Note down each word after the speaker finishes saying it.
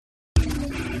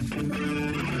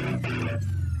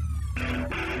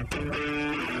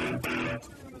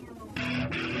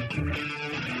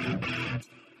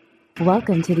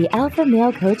Welcome to the Alpha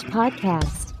Male Coach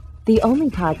Podcast, the only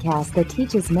podcast that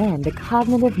teaches men the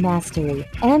cognitive mastery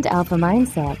and alpha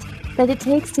mindset that it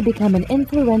takes to become an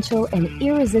influential and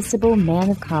irresistible man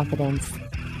of confidence.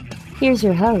 Here's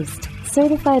your host,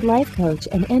 certified life coach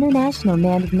and international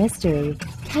man of mystery,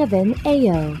 Kevin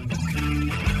Ayo.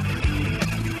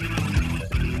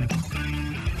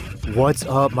 What's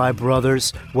up, my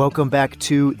brothers? Welcome back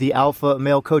to the Alpha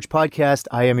Male Coach Podcast.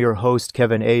 I am your host,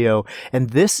 Kevin Ayo, and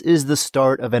this is the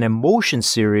start of an emotion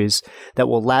series that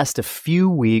will last a few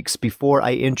weeks before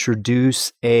I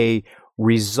introduce a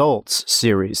results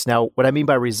series. Now, what I mean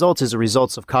by results is the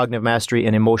results of cognitive mastery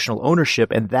and emotional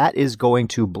ownership, and that is going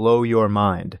to blow your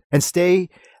mind. And stay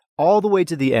all the way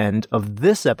to the end of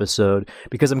this episode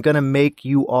because I'm going to make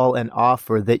you all an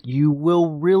offer that you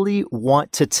will really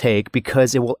want to take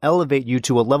because it will elevate you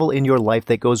to a level in your life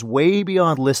that goes way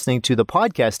beyond listening to the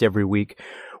podcast every week,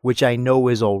 which I know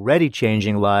is already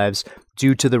changing lives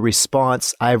due to the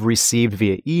response I've received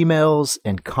via emails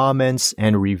and comments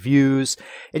and reviews.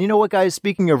 And you know what, guys?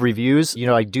 Speaking of reviews,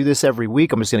 I do this every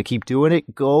week. I'm just going to keep doing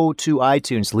it. Go to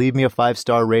iTunes, leave me a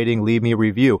 5-star rating, leave me a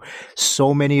review.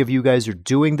 So many of you guys are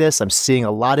doing this. I'm seeing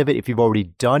a lot of it. If you've already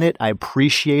done it, I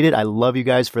appreciate it. I love you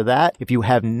guys for that. If you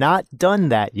have not done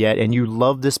that yet and you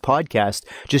love this podcast,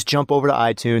 just jump over to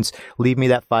iTunes, leave me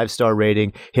that 5-star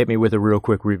rating, hit me with a real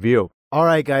quick review. All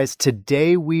right, guys,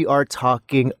 today we are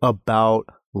talking about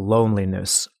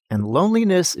loneliness. And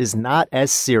loneliness is not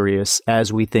as serious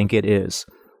as we think it is.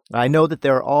 I know that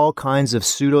there are all kinds of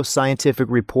pseudoscientific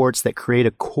reports that create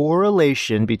a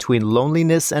correlation between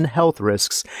loneliness and health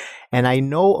risks. And I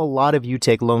know a lot of you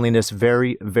take loneliness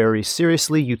very, very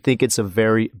seriously. You think it's a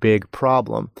very big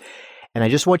problem. And I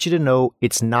just want you to know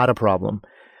it's not a problem.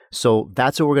 So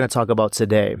that's what we're going to talk about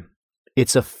today.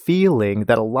 It's a feeling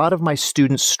that a lot of my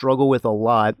students struggle with a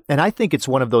lot, and I think it's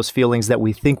one of those feelings that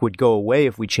we think would go away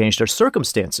if we changed our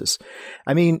circumstances.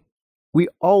 I mean, we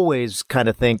always kind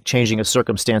of think changing a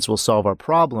circumstance will solve our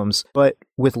problems, but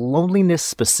with loneliness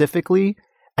specifically,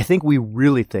 I think we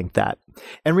really think that.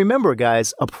 And remember,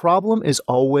 guys, a problem is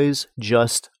always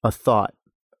just a thought.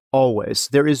 Always.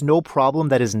 There is no problem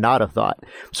that is not a thought.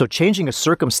 So changing a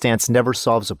circumstance never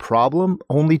solves a problem.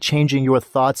 Only changing your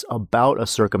thoughts about a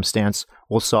circumstance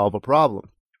will solve a problem.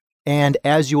 And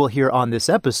as you will hear on this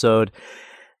episode,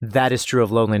 that is true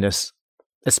of loneliness,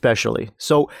 especially.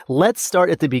 So let's start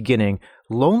at the beginning.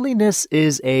 Loneliness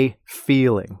is a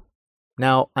feeling.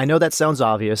 Now, I know that sounds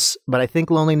obvious, but I think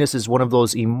loneliness is one of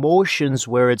those emotions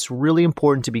where it's really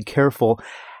important to be careful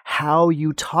how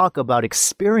you talk about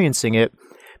experiencing it,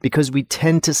 because we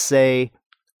tend to say,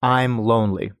 I'm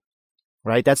lonely,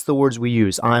 right? That's the words we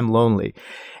use, I'm lonely.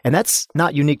 And that's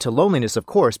not unique to loneliness, of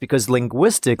course, because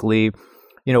linguistically,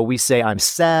 we say I'm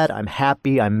sad, I'm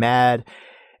happy, I'm mad.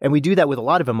 And we do that with a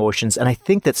lot of emotions. And I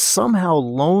think that somehow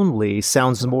lonely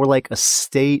sounds more like a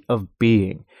state of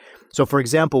being. So for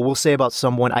example, we'll say about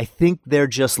someone, I think they're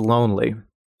just lonely,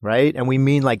 right? And we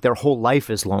mean like their whole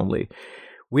life is lonely.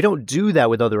 We don't do that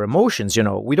with other emotions,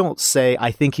 We don't say,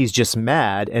 I think he's just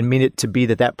mad and mean it to be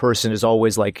that person is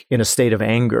always like in a state of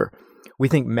anger. We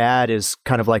think mad is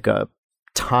kind of like a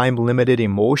time-limited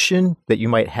emotion that you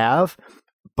might have.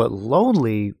 But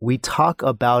lonely, we talk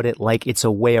about it like it's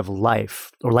a way of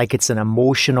life or like it's an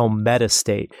emotional meta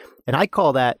state. And I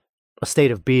call that a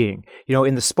state of being.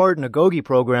 In the Spartan Agoge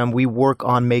program, we work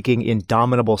on making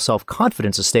indomitable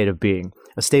self-confidence a state of being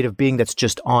that's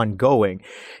just ongoing.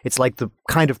 It's like the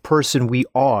kind of person we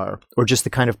are, or just the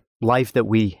kind of life that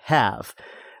we have.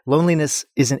 Loneliness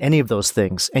isn't any of those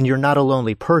things, and you're not a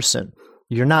lonely person.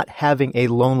 You're not having a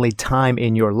lonely time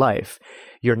in your life.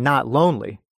 You're not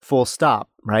lonely, full stop,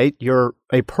 right? You're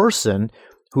a person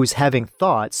who's having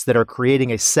thoughts that are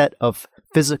creating a set of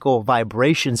physical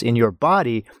vibrations in your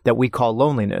body that we call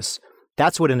loneliness.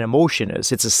 That's what an emotion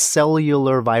is. It's a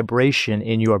cellular vibration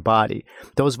in your body.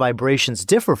 Those vibrations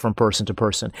differ from person to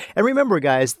person. And remember,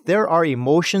 guys, there are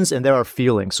emotions and there are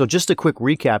feelings. So just a quick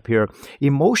recap here.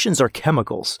 Emotions are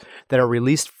chemicals that are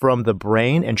released from the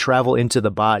brain and travel into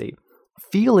the body.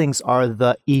 Feelings are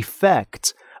the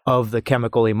effect of the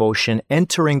chemical emotion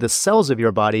entering the cells of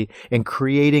your body and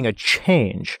creating a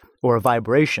change or a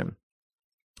vibration.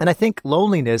 And I think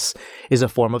loneliness is a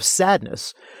form of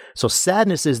sadness. So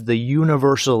sadness is the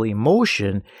universal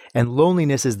emotion, and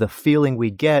loneliness is the feeling we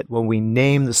get when we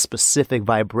name the specific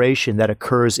vibration that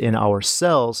occurs in our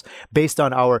cells based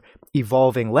on our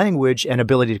evolving language and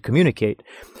ability to communicate.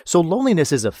 So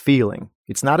loneliness is a feeling.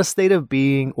 It's not a state of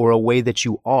being or a way that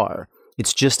you are.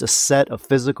 It's just a set of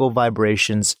physical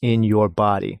vibrations in your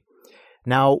body.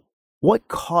 Now, what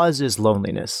causes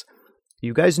loneliness?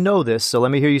 You guys know this, so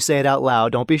let me hear you say it out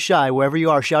loud. Don't be shy. Wherever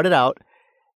you are, shout it out.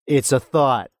 It's a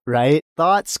thought, right?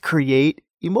 Thoughts create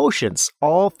emotions.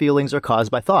 All feelings are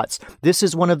caused by thoughts. This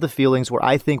is one of the feelings where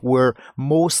I think we're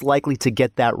most likely to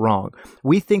get that wrong.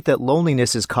 We think that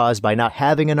loneliness is caused by not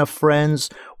having enough friends,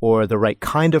 or the right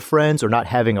kind of friends, or not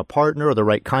having a partner or the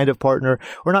right kind of partner,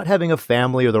 or not having a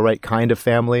family or the right kind of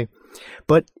family.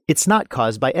 But it's not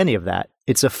caused by any of that.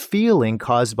 It's a feeling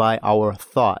caused by our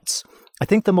thoughts. I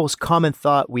think the most common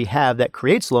thought we have that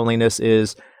creates loneliness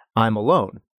is, I'm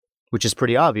alone, which is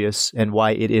pretty obvious and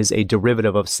why it is a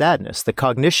derivative of sadness. The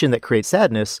cognition that creates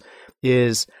sadness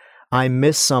is, I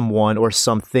miss someone or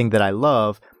something that I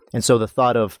love. And so the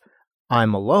thought of,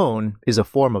 I'm alone is a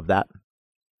form of that.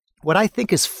 What I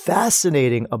think is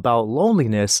fascinating about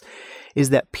loneliness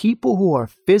is that people who are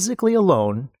physically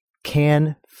alone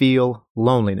can feel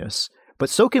loneliness. But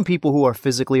so can people who are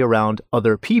physically around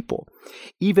other people.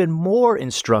 Even more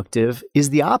instructive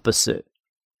is the opposite,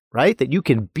 right? That you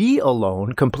can be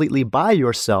alone completely by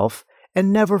yourself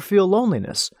and never feel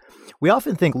loneliness. We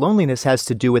often think loneliness has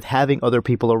to do with having other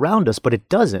people around us, but it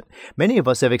doesn't. Many of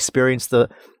us have experienced the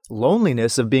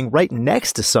loneliness of being right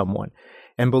next to someone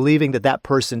and believing that that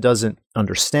person doesn't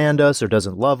understand us or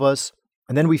doesn't love us.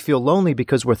 And then we feel lonely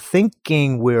because we're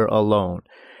thinking we're alone.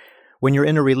 When you're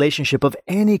in a relationship of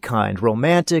any kind,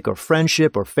 romantic or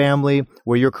friendship or family,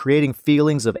 where you're creating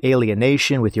feelings of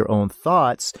alienation with your own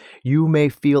thoughts, you may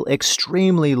feel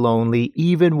extremely lonely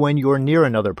even when you're near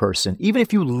another person, even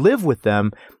if you live with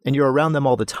them and you're around them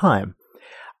all the time.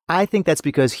 I think that's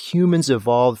because humans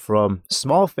evolved from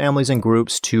small families and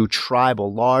groups to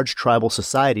large tribal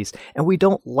societies, and we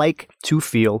don't like to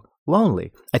feel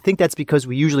lonely. I think that's because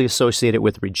we usually associate it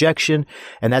with rejection,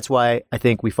 and that's why I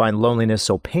think we find loneliness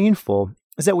so painful,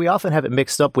 is that we often have it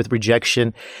mixed up with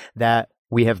rejection that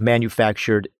we have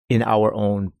manufactured in our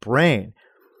own brain.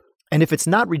 And if it's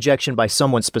not rejection by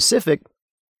someone specific,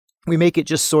 we make it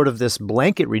just sort of this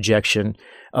blanket rejection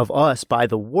of us by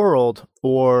the world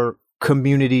or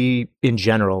community in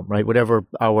general, right? Whatever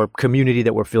our community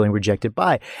that we're feeling rejected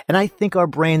by. And I think our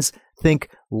brains think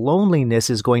loneliness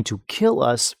is going to kill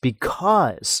us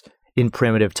because in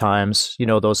primitive times,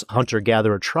 those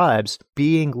hunter-gatherer tribes,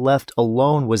 being left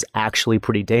alone was actually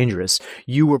pretty dangerous.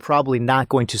 You were probably not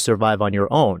going to survive on your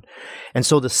own. And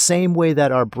so the same way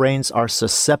that our brains are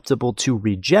susceptible to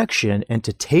rejection and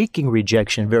to taking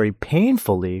rejection very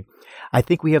painfully, I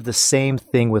think we have the same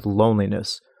thing with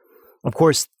loneliness. Of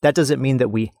course, that doesn't mean that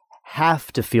we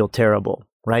have to feel terrible,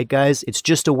 right, guys? It's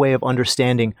just a way of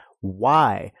understanding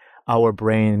why our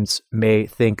brains may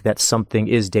think that something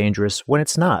is dangerous when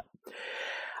it's not.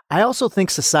 I also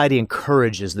think society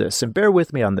encourages this, and bear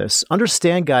with me on this.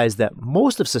 Understand, guys, that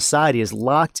most of society is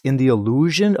locked in the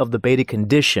illusion of the beta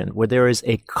condition, where there is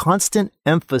a constant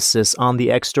emphasis on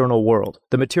the external world,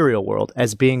 the material world,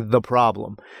 as being the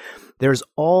problem. There's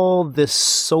all this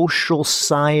social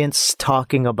science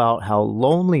talking about how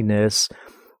loneliness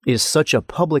is such a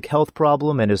public health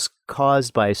problem and is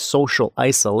caused by social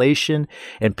isolation,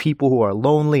 and people who are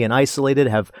lonely and isolated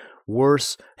have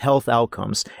worse health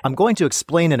outcomes. I'm going to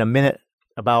explain in a minute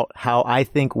about how I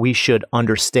think we should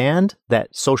understand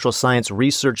that social science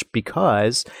research,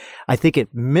 because I think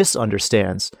it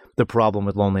misunderstands the problem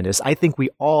with loneliness. I think we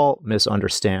all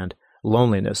misunderstand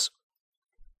loneliness.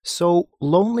 So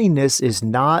loneliness is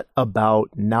not about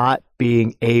not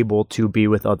being able to be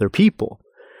with other people.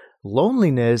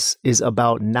 Loneliness is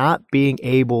about not being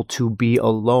able to be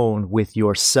alone with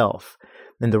yourself.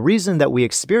 And the reason that we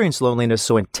experience loneliness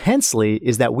so intensely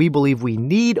is that we believe we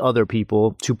need other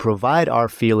people to provide our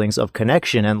feelings of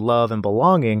connection and love and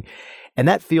belonging. And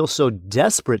that feels so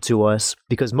desperate to us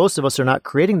because most of us are not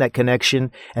creating that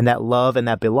connection and that love and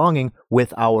that belonging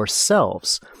with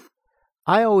ourselves.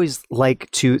 I always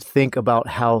like to think about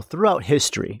how throughout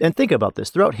history, and think about this,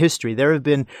 throughout history, there have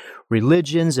been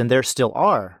religions, and there still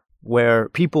are, where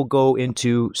people go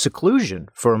into seclusion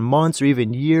for months or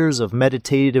even years of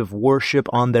meditative worship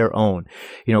on their own.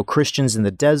 Christians in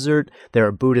the desert, there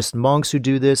are Buddhist monks who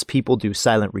do this. People do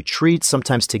silent retreats,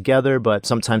 sometimes together, but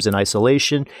sometimes in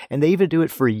isolation, and they even do it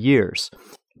for years.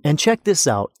 And check this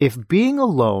out. If being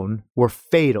alone were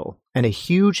fatal and a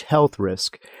huge health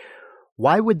risk,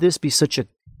 why would this be such a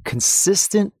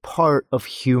consistent part of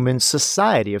human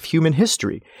society, of human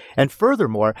history? And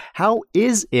furthermore, how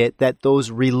is it that those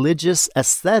religious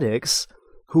ascetics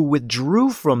who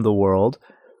withdrew from the world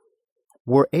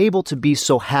were able to be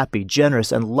so happy,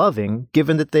 generous, and loving,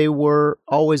 given that they were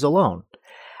always alone?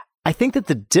 I think that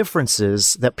the difference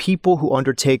is that people who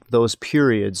undertake those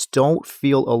periods don't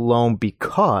feel alone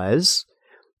because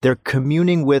they're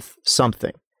communing with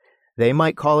something. They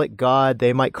might call it God,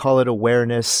 they might call it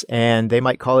awareness, and they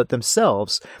might call it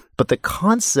themselves, but the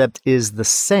concept is the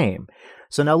same.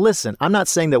 So now listen, I'm not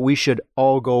saying that we should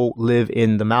all go live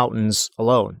in the mountains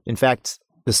alone. In fact,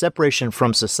 the separation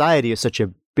from society is such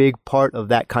a big part of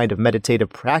that kind of meditative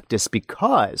practice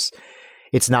because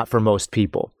it's not for most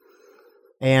people.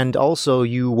 And also,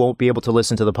 you won't be able to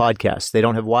listen to the podcast. They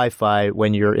don't have Wi-Fi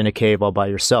when you're in a cave all by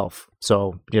yourself.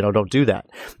 So, don't do that.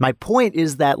 My point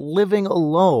is that living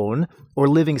alone or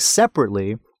living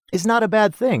separately is not a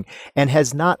bad thing and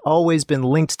has not always been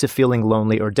linked to feeling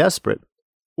lonely or desperate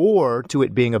or to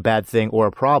it being a bad thing or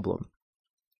a problem.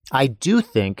 I do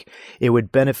think it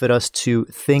would benefit us to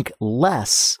think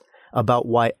less about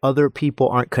why other people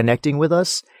aren't connecting with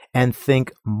us and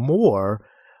think more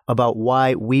about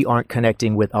why we aren't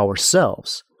connecting with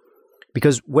ourselves.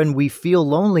 Because when we feel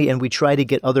lonely and we try to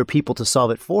get other people to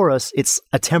solve it for us, it's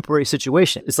a temporary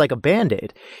situation. It's like a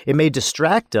Band-Aid. It may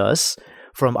distract us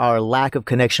from our lack of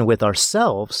connection with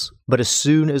ourselves, but as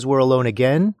soon as we're alone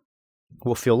again,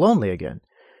 we'll feel lonely again.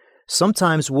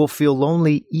 Sometimes we'll feel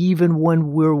lonely even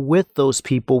when we're with those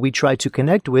people we try to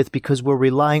connect with because we're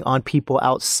relying on people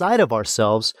outside of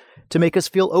ourselves to make us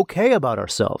feel okay about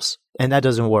ourselves. And that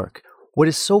doesn't work. What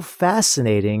is so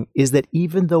fascinating is that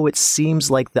even though it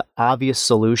seems like the obvious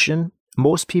solution,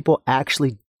 most people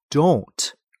actually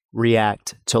don't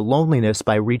react to loneliness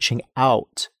by reaching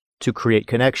out to create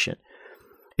connection.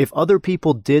 If other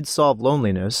people did solve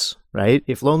loneliness, right?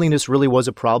 If loneliness really was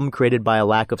a problem created by a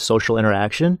lack of social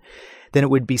interaction, then it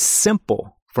would be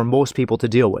simple for most people to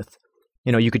deal with.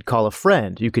 You could call a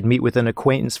friend. You could meet with an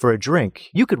acquaintance for a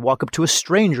drink. You could walk up to a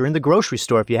stranger in the grocery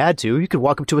store if you had to. You could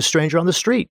walk up to a stranger on the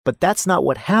street. But that's not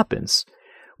what happens.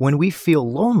 When we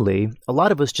feel lonely, a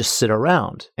lot of us just sit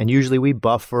around. And usually we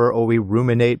buffer or we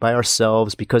ruminate by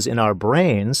ourselves because in our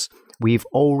brains, we've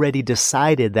already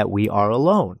decided that we are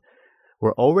alone.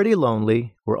 We're already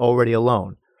lonely. We're already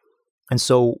alone. And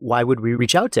so why would we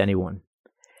reach out to anyone?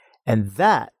 And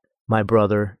that, my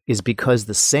brother, is because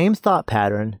the same thought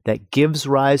pattern that gives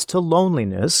rise to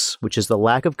loneliness, which is the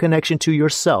lack of connection to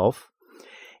yourself,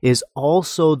 is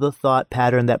also the thought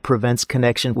pattern that prevents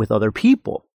connection with other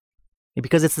people.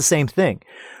 Because it's the same thing.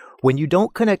 When you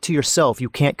don't connect to yourself, you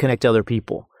can't connect to other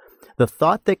people. The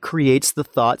thought that creates the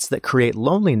thoughts that create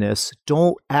loneliness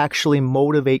don't actually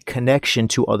motivate connection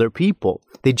to other people.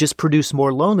 They just produce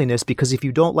more loneliness because if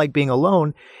you don't like being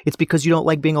alone, it's because you don't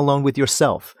like being alone with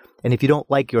yourself. And if you don't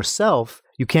like yourself,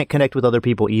 you can't connect with other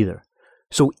people either.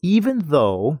 So even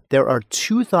though there are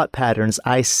two thought patterns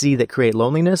I see that create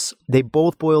loneliness, they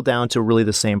both boil down to really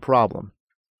the same problem.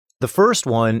 The first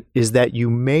one is that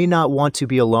you may not want to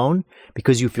be alone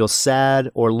because you feel sad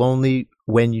or lonely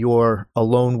when you're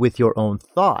alone with your own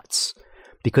thoughts,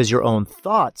 because your own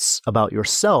thoughts about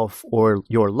yourself or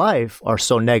your life are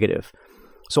so negative.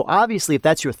 So obviously, if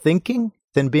that's your thinking,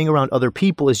 then being around other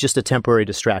people is just a temporary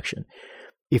distraction.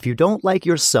 If you don't like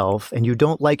yourself and you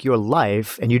don't like your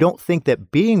life and you don't think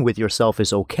that being with yourself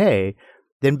is okay,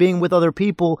 then being with other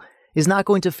people is not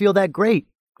going to feel that great.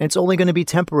 And it's only going to be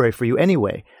temporary for you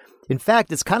anyway. In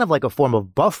fact, it's kind of like a form of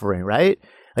buffering, right?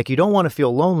 Like you don't want to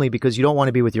feel lonely because you don't want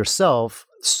to be with yourself.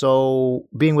 So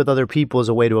being with other people is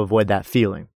a way to avoid that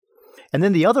feeling. And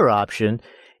then the other option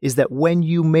is that when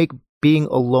you make being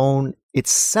alone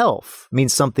itself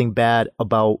means something bad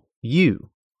about you,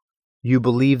 you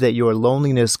believe that your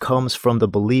loneliness comes from the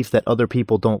belief that other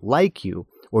people don't like you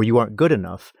or you aren't good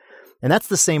enough. And that's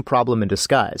the same problem in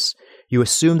disguise. You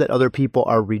assume that other people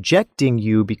are rejecting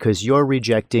you because you're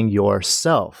rejecting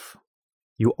yourself.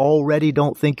 You already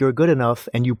don't think you're good enough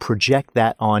and you project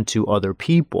that onto other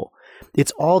people.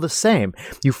 It's all the same.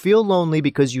 You feel lonely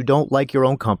because you don't like your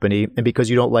own company and because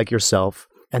you don't like yourself.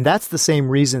 And that's the same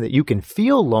reason that you can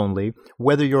feel lonely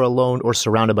whether you're alone or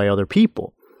surrounded by other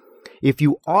people. If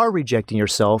you are rejecting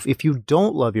yourself, if you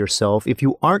don't love yourself, if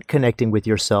you aren't connecting with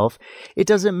yourself, it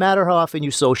doesn't matter how often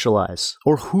you socialize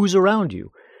or who's around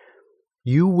you.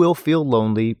 You will feel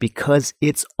lonely because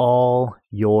it's all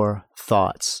your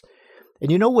thoughts.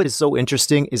 And you know what is so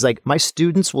interesting is like my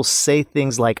students will say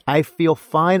things like, I feel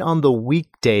fine on the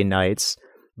weekday nights,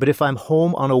 but if I'm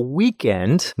home on a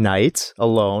weekend night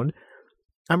alone,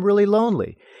 I'm really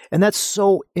lonely. And that's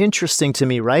so interesting to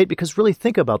me, right? Because really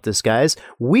think about this, guys.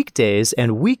 Weekdays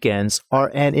and weekends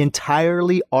are an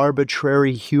entirely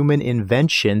arbitrary human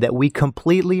invention that we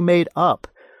completely made up.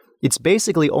 It's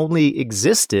basically only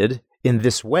existed in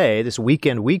this way, this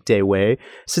weekend, weekday way,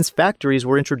 since factories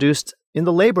were introduced in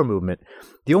the labor movement.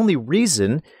 The only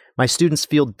reason my students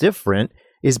feel different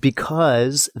is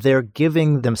because they're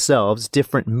giving themselves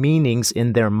different meanings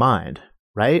in their mind,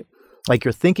 right? Like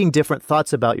you're thinking different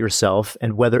thoughts about yourself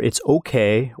and whether it's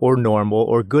okay or normal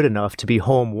or good enough to be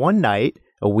home one night,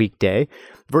 a weekday,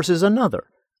 versus another,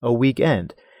 a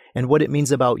weekend, and what it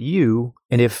means about you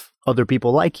and if other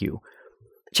people like you.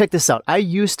 Check this out. I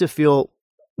used to feel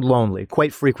lonely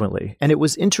quite frequently, and it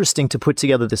was interesting to put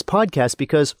together this podcast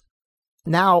because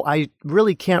now I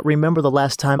really can't remember the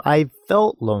last time I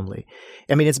felt lonely.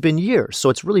 I mean, it's been years, so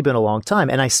it's really been a long time,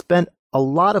 and I spent a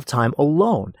lot of time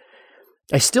alone.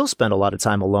 I still spend a lot of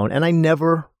time alone, and I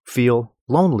never feel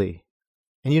lonely.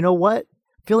 And you know what?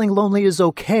 Feeling lonely is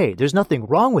okay. There's nothing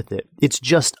wrong with it. It's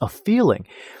just a feeling.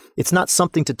 It's not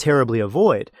something to terribly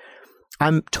avoid.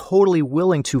 I'm totally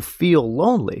willing to feel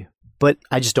lonely, but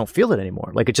I just don't feel it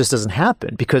anymore. Like it just doesn't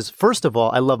happen because first of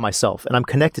all, I love myself and I'm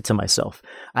connected to myself.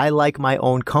 I like my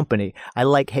own company. I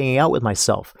like hanging out with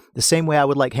myself the same way I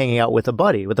would like hanging out with a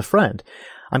buddy, with a friend.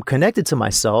 I'm connected to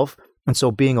myself. And so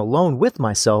being alone with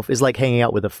myself is like hanging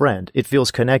out with a friend. It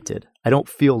feels connected. I don't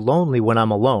feel lonely when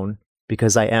I'm alone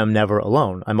because I am never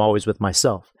alone. I'm always with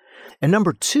myself. And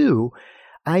number two,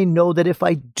 I know that if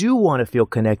I do want to feel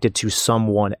connected to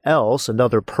someone else,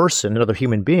 another person, another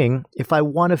human being, if I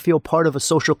want to feel part of a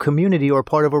social community or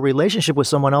part of a relationship with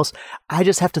someone else, I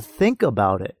just have to think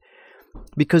about it.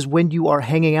 Because when you are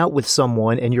hanging out with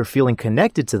someone and you're feeling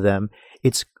connected to them,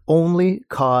 it's only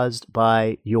caused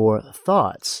by your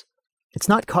thoughts. It's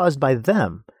not caused by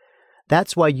them.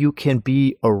 That's why you can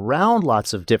be around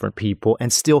lots of different people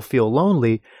and still feel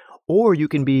lonely, or you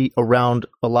can be around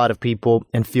a lot of people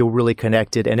and feel really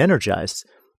connected and energized.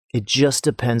 It just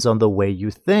depends on the way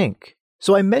you think.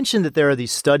 So I mentioned that there are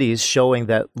these studies showing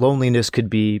that loneliness could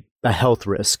be a health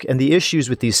risk. And the issues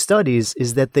with these studies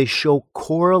is that they show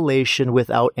correlation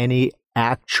without any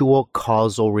actual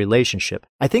causal relationship.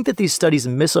 I think that these studies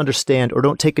misunderstand or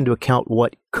don't take into account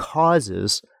what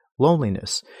causes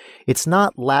loneliness. It's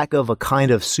not lack of a kind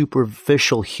of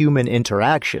superficial human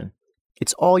interaction.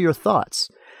 It's all your thoughts.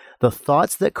 The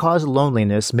thoughts that cause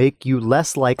loneliness make you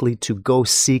less likely to go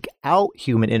seek out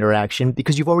human interaction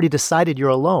because you've already decided you're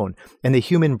alone, and the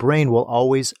human brain will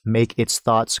always make its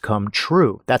thoughts come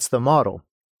true. That's the model.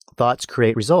 Thoughts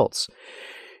create results.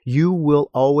 You will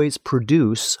always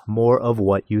produce more of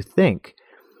what you think.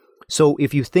 So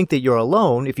if you think that you're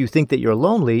alone, if you think that you're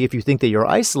lonely, if you think that you're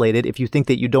isolated, if you think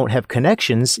that you don't have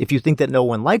connections, if you think that no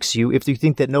one likes you, if you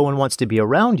think that no one wants to be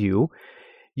around you,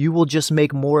 you will just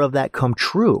make more of that come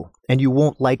true, and you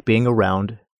won't like being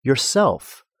around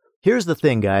yourself. Here's the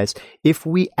thing, guys. If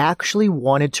we actually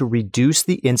wanted to reduce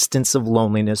the instance of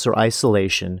loneliness or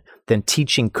isolation, then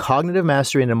teaching cognitive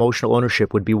mastery and emotional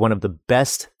ownership would be one of the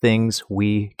best things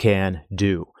we can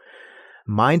do.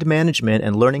 Mind management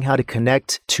and learning how to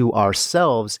connect to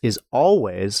ourselves is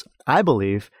always, I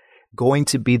believe, going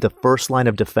to be the first line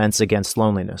of defense against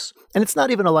loneliness. And it's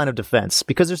not even a line of defense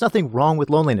because there's nothing wrong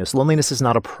with loneliness. Loneliness is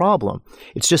not a problem.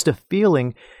 It's just a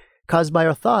feeling caused by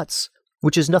our thoughts,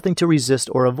 which is nothing to resist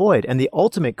or avoid. And the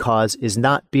ultimate cause is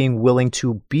not being willing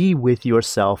to be with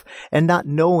yourself and not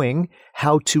knowing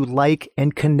how to like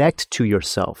and connect to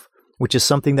yourself, which is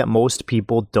something that most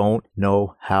people don't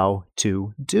know how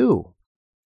to do.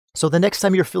 So the next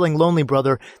time you're feeling lonely,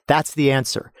 brother, that's the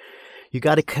answer. You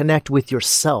got to connect with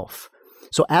yourself.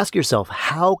 So ask yourself,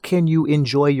 how can you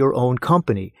enjoy your own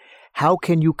company? How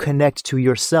can you connect to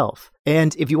yourself?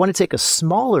 And if you want to take a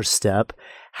smaller step,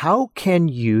 how can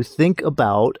you think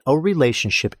about a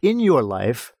relationship in your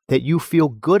life that you feel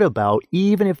good about,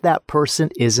 even if that person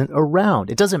isn't around?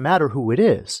 It doesn't matter who it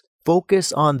is.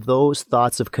 Focus on those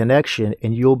thoughts of connection,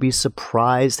 and you'll be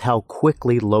surprised how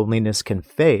quickly loneliness can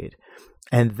fade.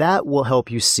 And that will help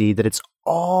you see that it's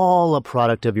all a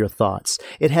product of your thoughts.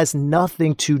 It has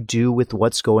nothing to do with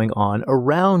what's going on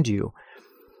around you.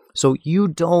 So you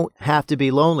don't have to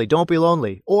be lonely. Don't be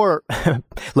lonely. Or,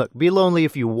 look, be lonely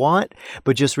if you want,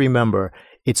 but just remember,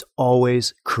 it's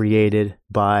always created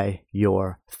by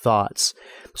your thoughts.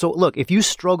 So look, if you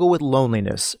struggle with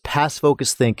loneliness, past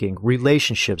focused thinking,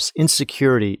 relationships,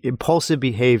 insecurity, impulsive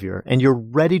behavior, and you're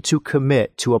ready to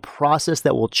commit to a process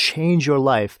that will change your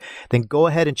life, then go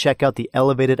ahead and check out the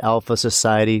Elevated Alpha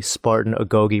Society Spartan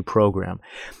Agoge program.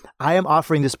 I am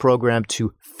offering this program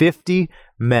to 50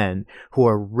 men who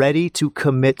are ready to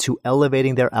commit to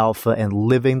elevating their alpha and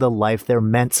living the life they're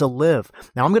meant to live.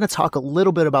 Now, I'm going to talk a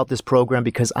little bit about this program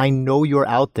because I know you're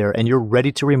out there and you're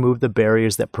ready to remove the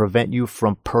barriers that prevent you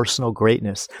from personal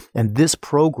greatness. And this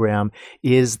program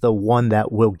is the one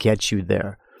that will get you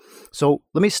there. So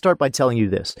let me start by telling you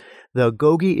this. The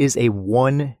Agoge is a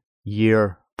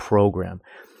 1-year program.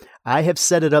 I have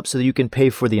set it up so that you can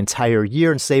pay for the entire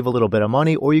year and save a little bit of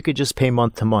money, or you could just pay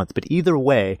month to month. But either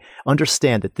way,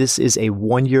 understand that this is a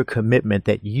 1-year commitment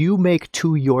that you make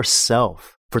to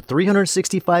yourself. For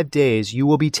 365 days, you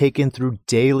will be taken through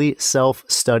daily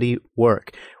self-study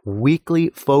work, weekly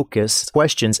focused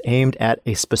questions aimed at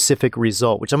a specific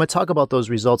result, which I'm going to talk about those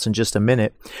results in just a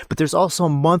minute. But there's also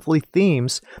monthly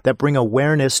themes that bring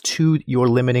awareness to your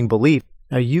limiting belief.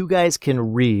 Now, you guys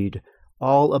can read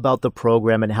all about the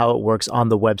program and how it works on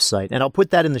the website. And I'll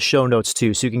put that in the show notes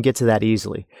too, so you can get to that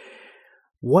easily.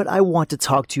 What I want to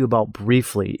talk to you about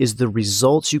briefly is the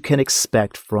results you can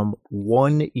expect from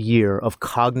 1 year of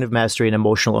cognitive mastery and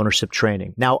emotional ownership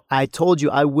training. Now, I told you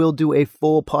I will do a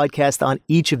full podcast on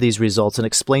each of these results and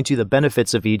explain to you the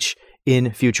benefits of each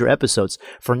in future episodes.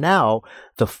 For now,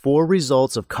 the 4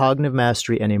 results of cognitive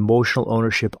mastery and emotional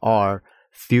ownership are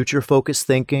future-focused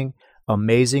thinking,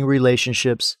 amazing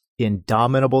relationships,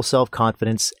 indomitable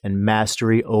self-confidence, and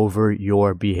mastery over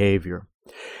your behavior.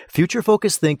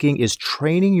 Future-focused thinking is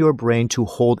training your brain to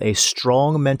hold a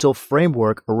strong mental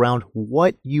framework around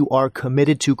what you are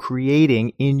committed to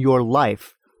creating in your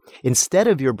life, instead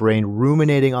of your brain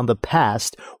ruminating on the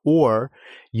past or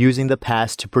using the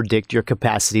past to predict your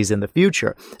capacities in the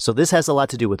future. So this has a lot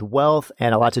to do with wealth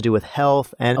and a lot to do with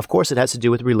health, and of course it has to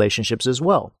do with relationships as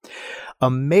well.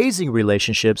 Amazing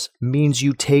relationships means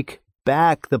you take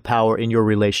back the power in your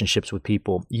relationships with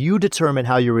people. You determine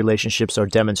how your relationships are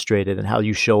demonstrated and how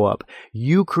you show up.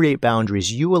 You create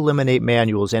boundaries, you eliminate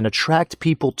manuals, and attract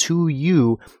people to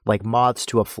you like moths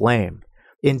to a flame.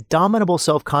 Indomitable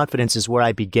self-confidence is where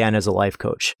I began as a life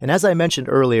coach. And as I mentioned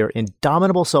earlier,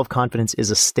 indomitable self-confidence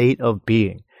is a state of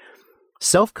being.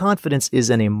 Self-confidence is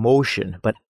an emotion,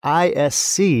 but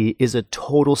ISC is a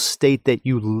total state that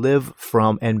you live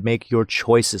from and make your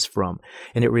choices from.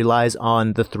 And it relies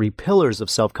on the 3 pillars of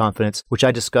self-confidence, which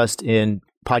I discussed in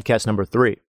podcast number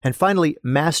 3. And finally,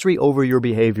 mastery over your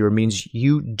behavior means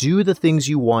you do the things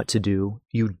you want to do,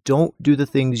 you don't do the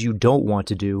things you don't want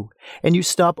to do, and you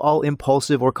stop all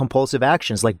impulsive or compulsive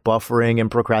actions like buffering and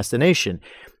procrastination.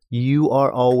 You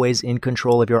are always in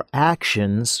control of your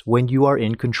actions when you are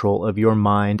in control of your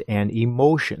mind and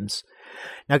emotions.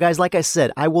 Now, guys, like I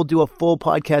said, I will do a full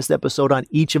podcast episode on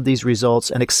each of these results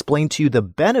and explain to you the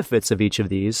benefits of each of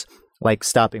these, like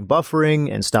stopping buffering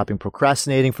and stopping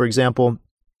procrastinating, for example.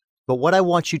 But what I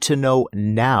want you to know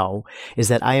now is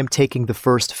that I am taking the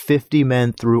first 50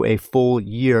 men through a full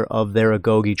year of their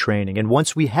Agoge training. And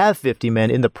once we have 50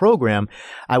 men in the program,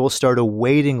 I will start a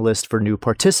waiting list for new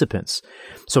participants.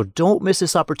 So don't miss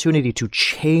this opportunity to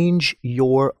change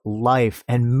your life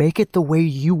and make it the way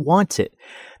you want it.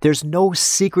 There's no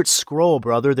secret scroll,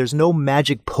 brother. There's no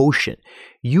magic potion.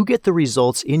 You get the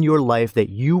results in your life that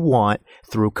you want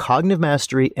through cognitive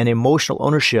mastery and emotional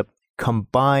ownership,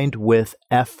 combined with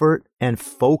effort and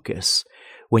focus.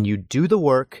 When you do the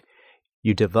work,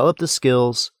 you develop the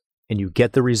skills, and you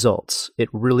get the results. It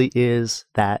really is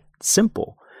that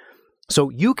simple. So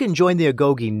you can join the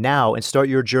Agoge now and start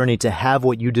your journey to have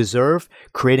what you deserve,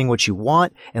 creating what you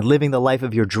want, and living the life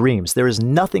of your dreams. There is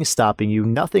nothing stopping you,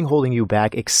 nothing holding you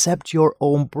back except your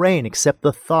own brain, except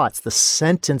the thoughts, the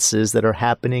sentences that are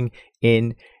happening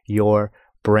in your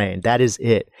brain. That is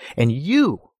it. And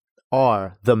you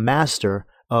are the master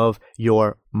of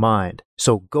your mind.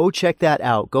 So go check that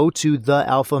out. Go to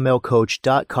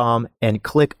thealphamalecoach.com and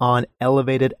click on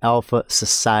Elevated Alpha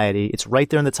Society. It's right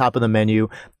there on the top of the menu.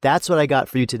 That's what I got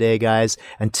for you today, guys.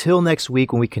 Until next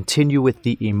week when we continue with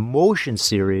the emotion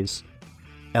series,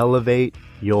 Elevate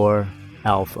Your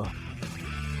Alpha.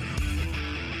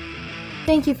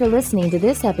 Thank you for listening to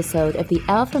this episode of the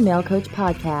Alpha Male Coach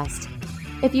Podcast.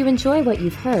 If you enjoy what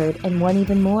you've heard and want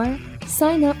even more,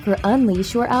 sign up for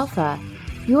Unleash Your Alpha,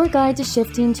 your guide to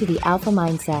shifting to the alpha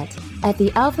mindset at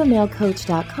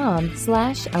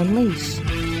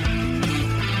thealphamalecoach.com/unleash.